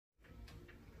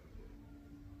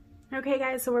Okay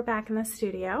guys, so we're back in the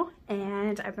studio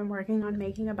and I've been working on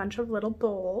making a bunch of little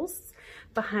bowls.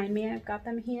 Behind me I've got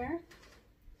them here.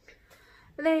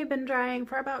 They've been drying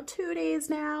for about 2 days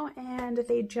now and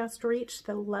they just reached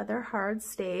the leather hard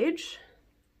stage.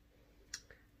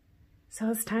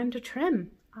 So it's time to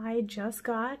trim. I just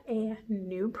got a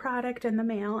new product in the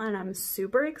mail and I'm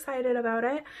super excited about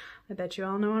it. I bet you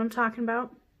all know what I'm talking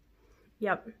about.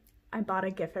 Yep, I bought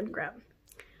a Giffen Grip.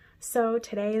 So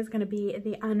today is going to be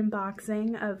the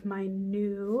unboxing of my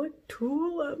new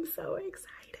tool. I'm so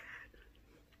excited.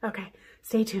 Okay,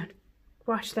 stay tuned.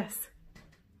 Watch this.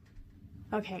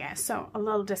 Okay guys, so a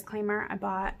little disclaimer. I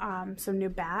bought some new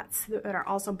bats that are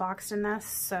also boxed in this.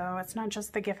 So it's not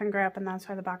just the Giffen Grip, and that's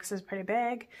why the box is pretty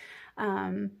big.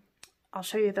 I'll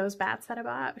show you those bats that I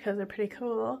bought because they're pretty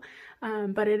cool.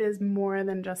 But it is more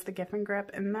than just the Giffen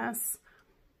Grip in this,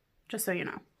 just so you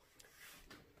know.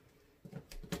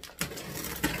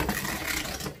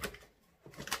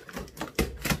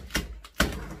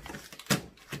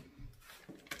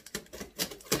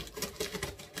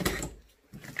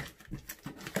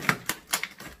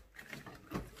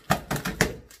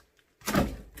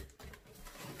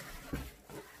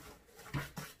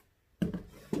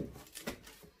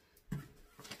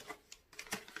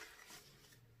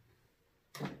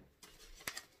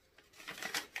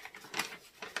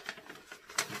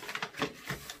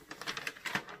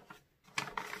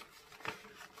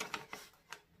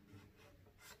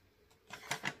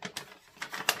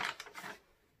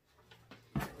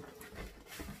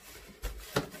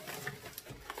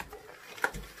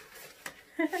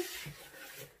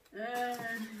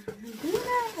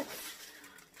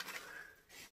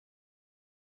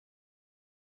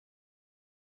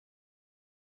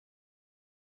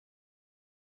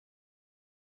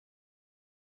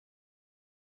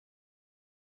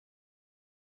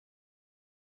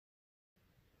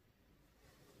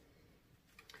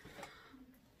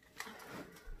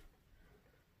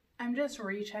 I'm just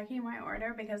rechecking my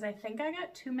order because I think I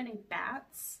got too many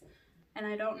bats, and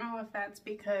I don't know if that's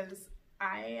because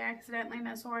I accidentally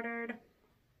misordered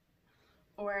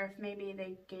or if maybe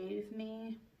they gave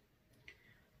me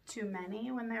too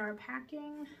many when they were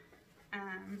packing.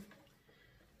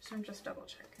 So I'm just double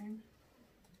checking.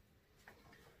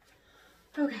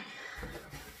 Okay.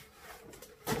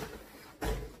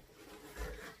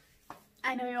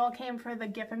 I know you all came for the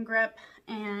Giffen Grip,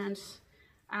 and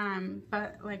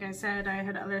but like I said, I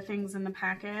had other things in the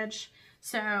package.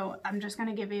 So I'm just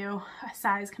gonna give you a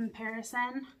size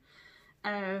comparison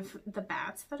of the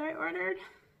bats that I ordered.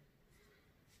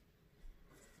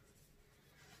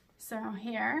 So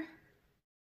here.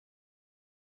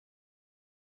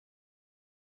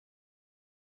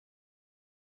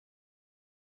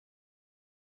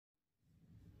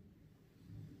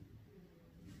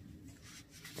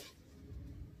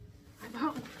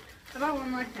 About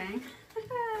one more thing.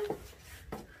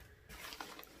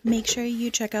 Make sure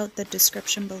you check out the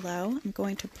description below. I'm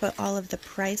going to put all of the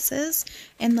prices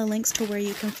and the links to where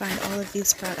you can find all of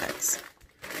these products.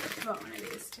 About one of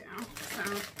these too. So.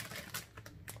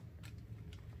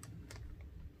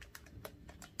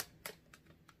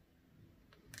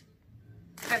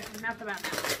 Okay, enough about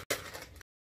that.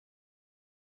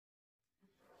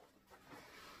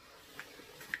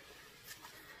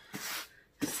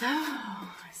 So,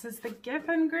 this is the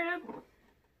Giffen Grip.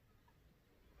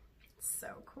 It's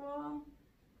so cool.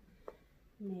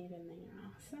 Made in the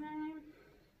USA.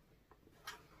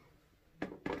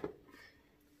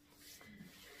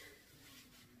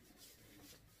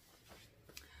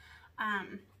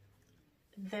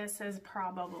 This is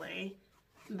probably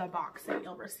the box that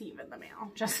you'll receive in the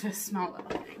mail. Just a small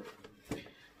little thing.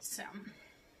 So.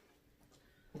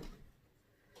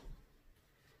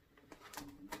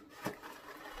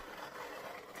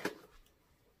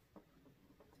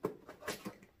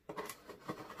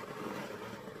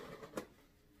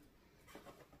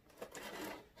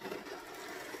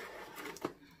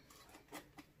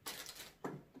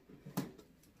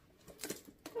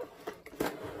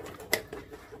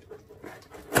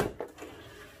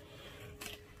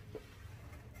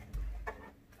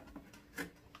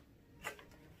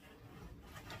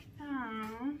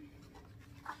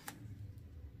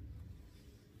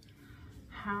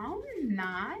 How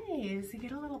nice. You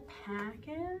get a little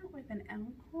packet with an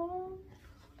envelope,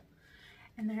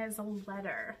 and there's a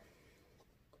letter.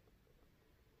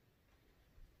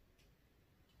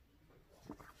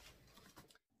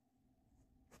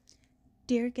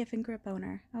 Dear Giffen Grip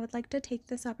owner, I would like to take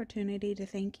this opportunity to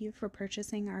thank you for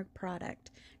purchasing our product.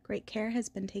 Great care has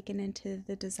been taken into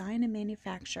the design and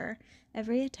manufacture.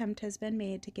 Every attempt has been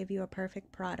made to give you a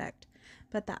perfect product.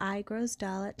 But the eye grows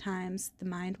dull at times, the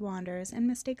mind wanders, and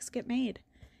mistakes get made.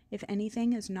 If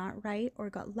anything is not right or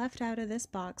got left out of this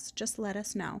box, just let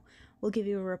us know. We'll give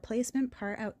you a replacement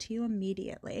part out to you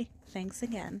immediately. Thanks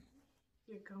again.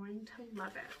 You're going to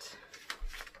love it.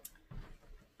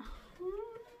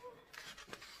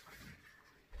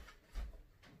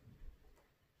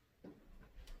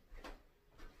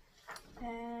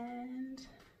 And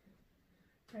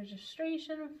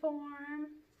registration form,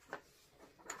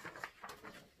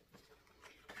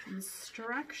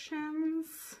 instructions,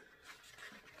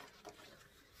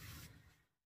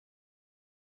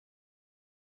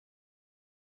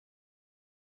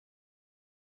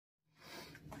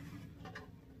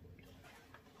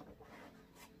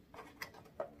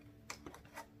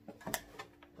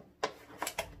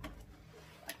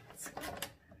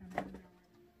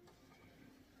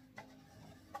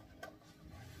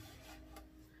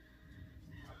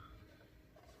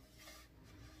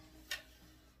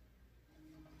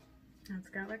 it's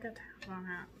got like a tab on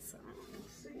it, so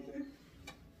let's see.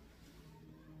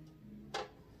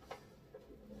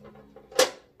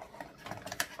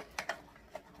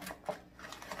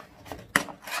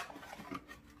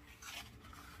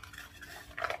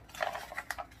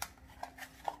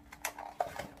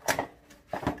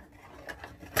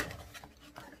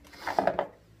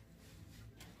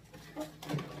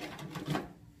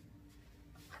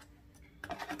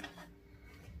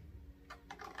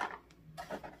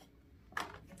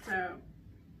 So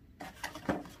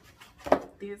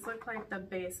these look like the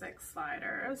basic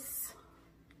sliders,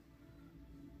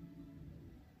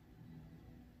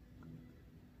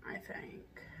 I think.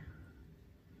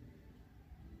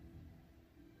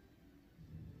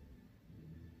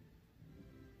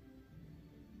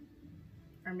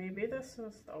 Or maybe this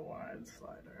is the wide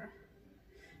slider.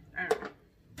 I don't know.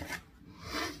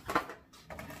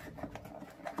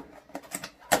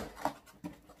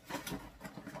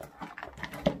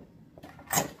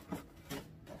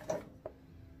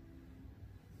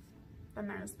 And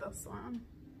there's this one.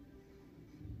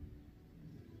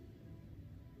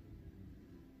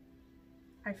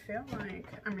 I feel like,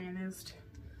 I mean, this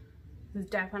is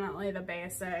definitely the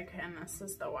basic, and this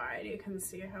is the wide. You can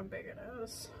see how big it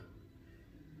is.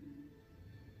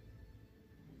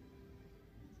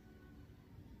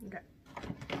 Okay.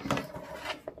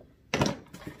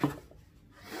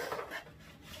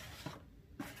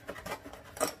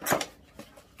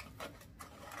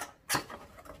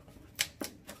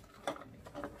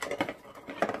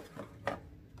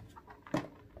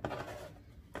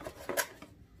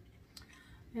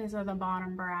 These are the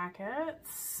bottom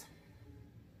brackets.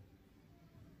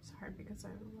 It's hard because I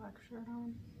have a black shirt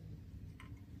on.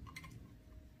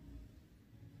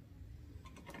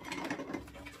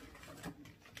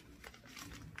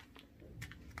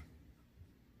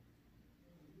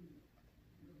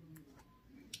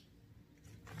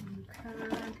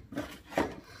 Okay.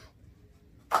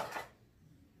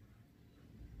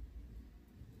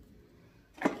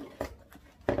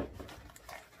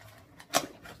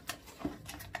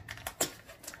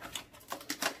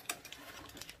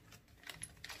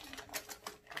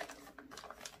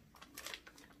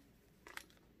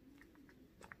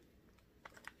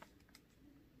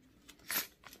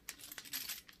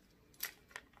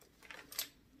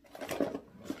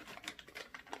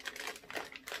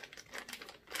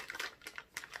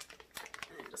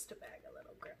 Just a bag of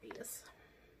little grippies.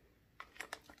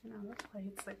 You know, the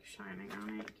plate's like shining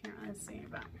on it. You can't really see,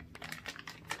 but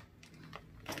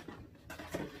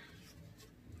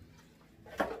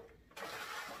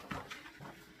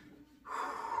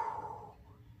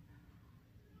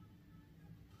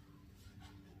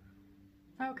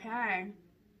okay.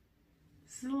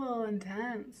 This is a little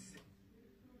intense.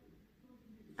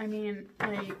 I mean,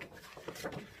 like,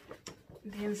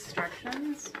 the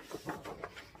instructions.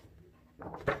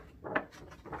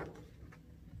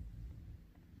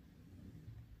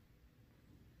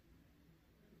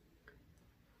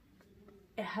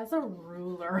 It has a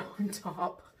ruler on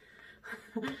top.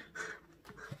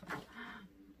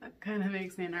 That kind of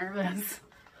makes me nervous.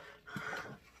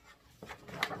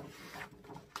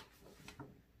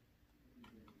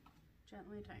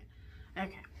 Gently tight.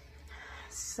 Okay,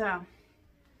 so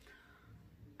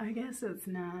I guess it's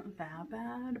not that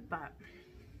bad, but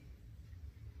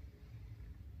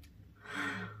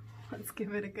let's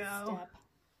give it a go. Step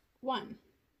 1.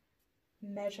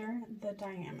 Measure the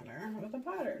diameter with a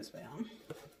potter's wheel.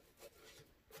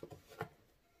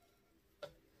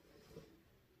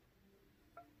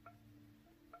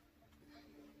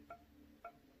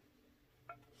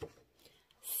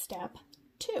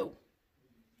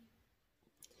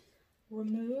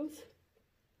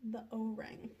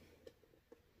 O-ring.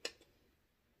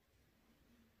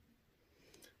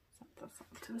 Set this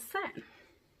off to the side.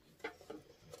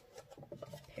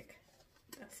 Pick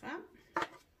this up.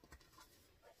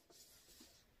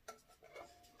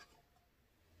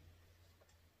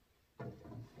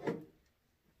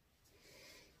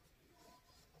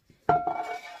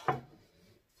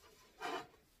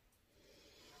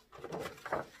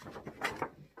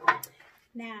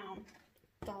 Now,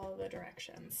 follow the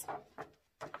directions.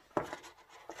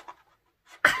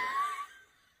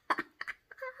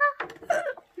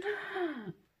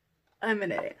 I'm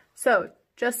an idiot. So,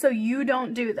 just so you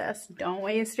don't do this, don't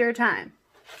waste your time.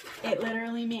 It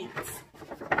literally means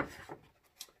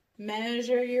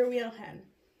measure your wheel head.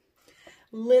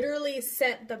 Literally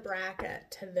set the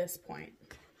bracket to this point.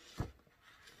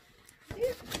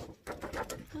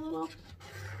 A little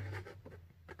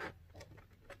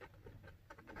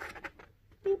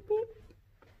beep beep.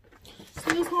 So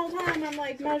this whole time I'm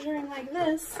like measuring like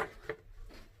this.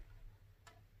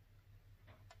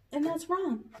 And that's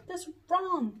wrong. That's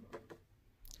wrong.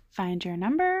 Find your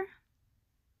number.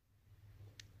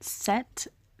 Set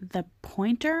the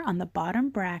pointer on the bottom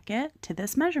bracket to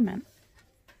this measurement.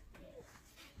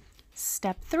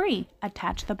 Step 3.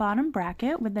 Attach the bottom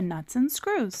bracket with the nuts and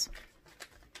screws.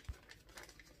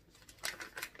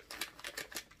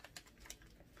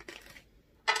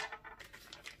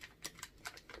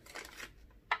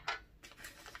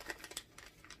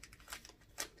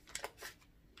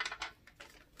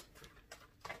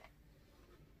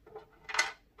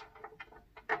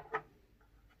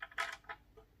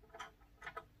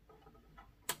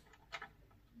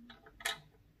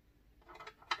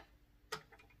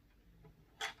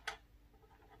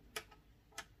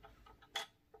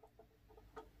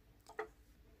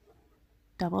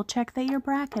 Double check that your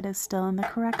bracket is still in the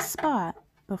correct spot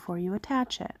before you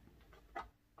attach it.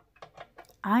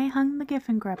 I hung the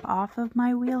Giffen Grip off of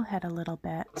my wheel head a little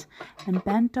bit and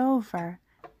bent over,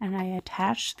 and I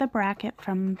attached the bracket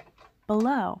from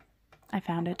below. I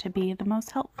found it to be the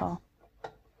most helpful.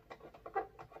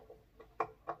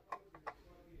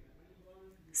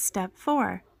 Step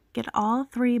 4. Get all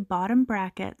 3 bottom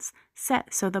brackets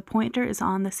set so the pointer is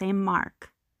on the same mark.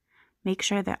 Make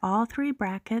sure that all 3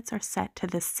 brackets are set to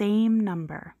the same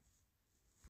number.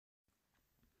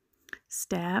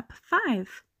 Step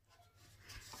 5.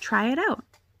 Try it out.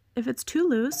 If it's too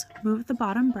loose, move the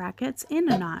bottom brackets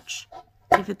in a notch.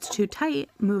 If it's too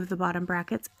tight, move the bottom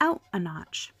brackets out a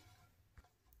notch.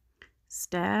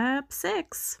 Step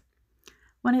 6.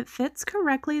 When it fits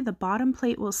correctly, the bottom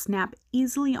plate will snap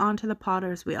easily onto the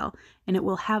potter's wheel, and it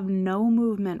will have no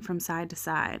movement from side to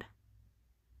side.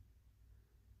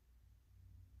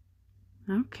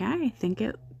 Okay, think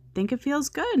it feels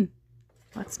good.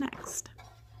 What's next?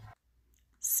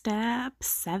 Step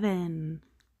 7.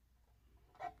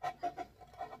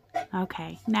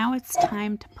 Okay, now it's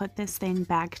time to put this thing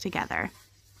back together.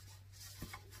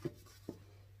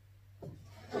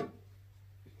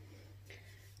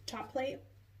 Top plate,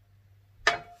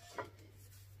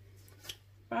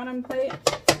 bottom plate.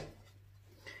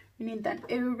 We need that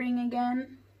O-ring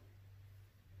again.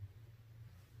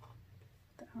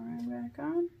 Put the O-ring back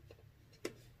on.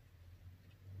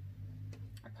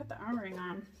 I put the O-ring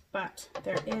on, but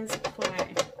there is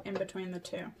play in between the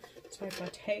two. So I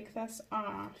have to take this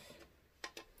off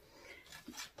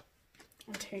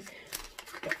and take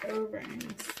the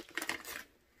O-rings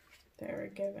that were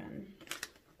given.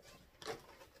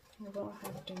 I will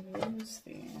have to use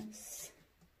these.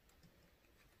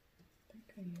 I think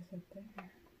I use it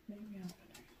there. Maybe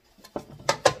I'll.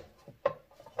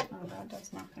 Oh, that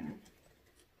does nothing.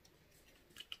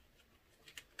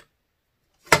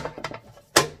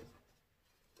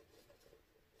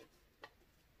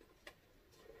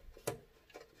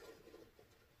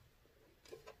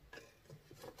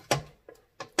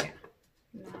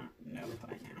 No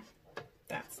play now.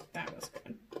 That was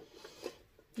good.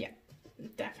 Yeah,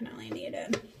 definitely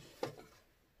needed.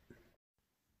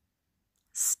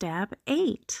 Step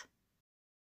 8.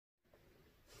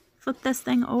 Flip this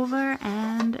thing over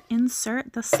and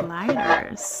insert the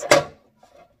sliders.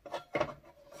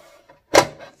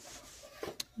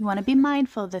 You want to be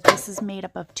mindful that this is made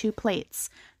up of 2 plates.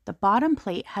 The bottom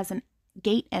plate has a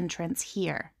gate entrance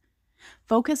here.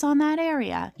 Focus on that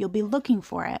area. You'll be looking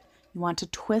for it. You want to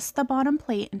twist the bottom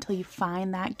plate until you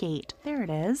find that gate. There it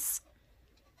is.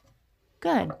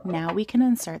 Good. Now we can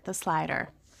insert the slider.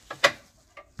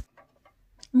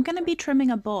 I'm going to be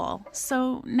trimming a bowl,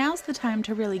 so now's the time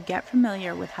to really get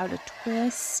familiar with how to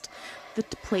twist the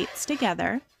plates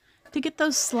together to get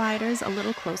those sliders a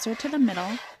little closer to the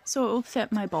middle so it will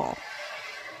fit my bowl.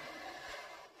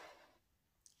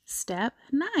 Step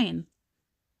 9.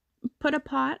 Put a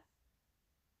pot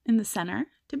in the center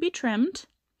to be trimmed.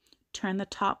 Turn the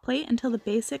top plate until the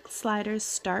basic sliders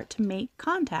start to make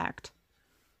contact.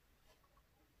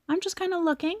 I'm just kind of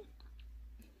looking.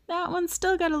 That one's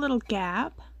still got a little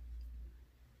gap.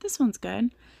 This one's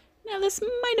good. Now this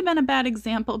might have been a bad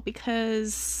example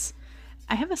because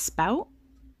I have a spout.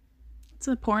 It's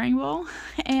a pouring bowl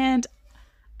and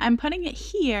I'm putting it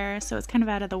here so it's kind of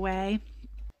out of the way.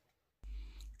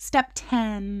 Step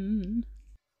 10.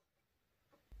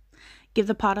 Give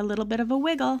the pot a little bit of a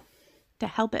wiggle to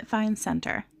help it find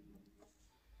center.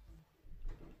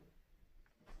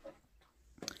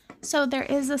 So there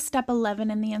is a step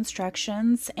 11 in the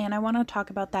instructions, and I want to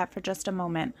talk about that for just a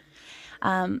moment.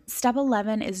 Step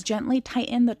 11 is gently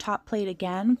tighten the top plate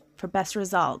again for best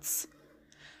results.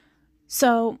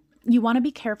 So you want to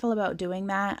be careful about doing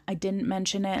that. I didn't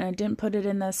mention it and I didn't put it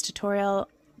in this tutorial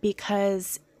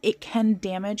because it can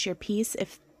damage your piece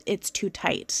if it's too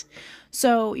tight.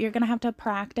 So you're going to have to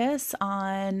practice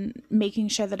on making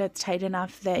sure that it's tight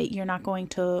enough that you're not going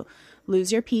to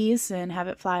lose your piece and have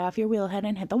it fly off your wheel head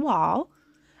and hit the wall.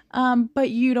 But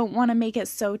you don't want to make it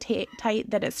so tight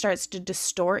that it starts to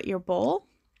distort your bowl.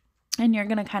 And you're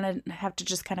going to kind of have to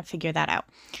just kind of figure that out.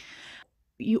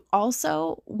 You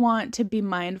also want to be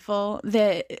mindful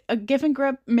that a Giffen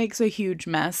Grip makes a huge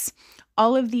mess.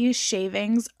 All of these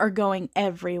shavings are going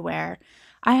everywhere.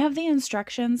 I have the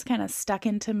instructions kind of stuck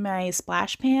into my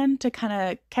splash pan to kind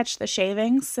of catch the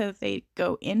shavings so they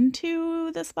go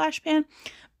into the splash pan,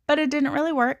 but it didn't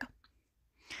really work.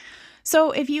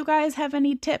 So if you guys have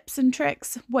any tips and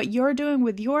tricks, what you're doing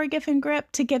with your Giffen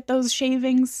Grip to get those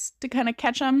shavings to kind of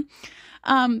catch them,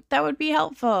 that would be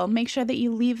helpful. Make sure that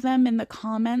you leave them in the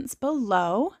comments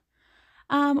below.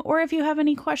 Or if you have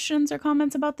any questions or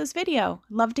comments about this video,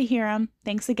 love to hear them.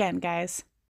 Thanks again, guys.